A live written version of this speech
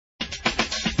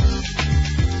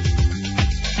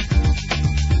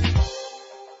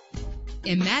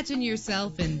Imagine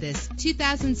yourself in this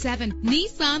 2007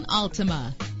 Nissan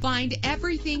Altima. Find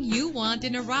everything you want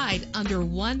in a ride under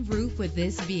one roof with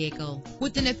this vehicle.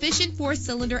 With an efficient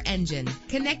 4-cylinder engine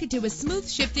connected to a smooth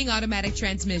shifting automatic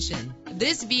transmission,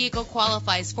 this vehicle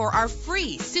qualifies for our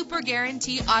free Super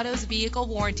Guarantee Autos Vehicle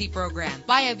Warranty Program.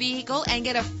 Buy a vehicle and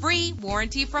get a free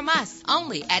warranty from us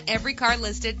only at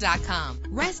everycarlisted.com.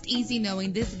 Rest easy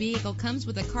knowing this vehicle comes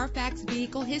with a Carfax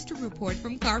Vehicle History Report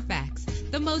from Carfax,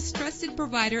 the most trusted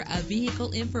provider of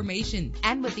vehicle information.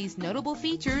 And with these notable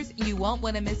features, you won't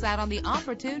want to miss out on the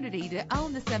opportunity to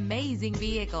own this amazing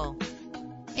vehicle.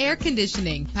 Air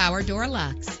conditioning, power door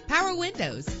locks, power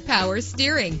windows, power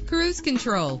steering, cruise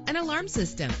control, an alarm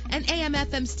system, an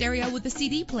AM/FM stereo with a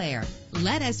CD player.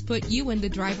 Let us put you in the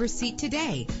driver's seat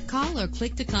today. Call or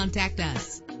click to contact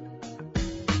us.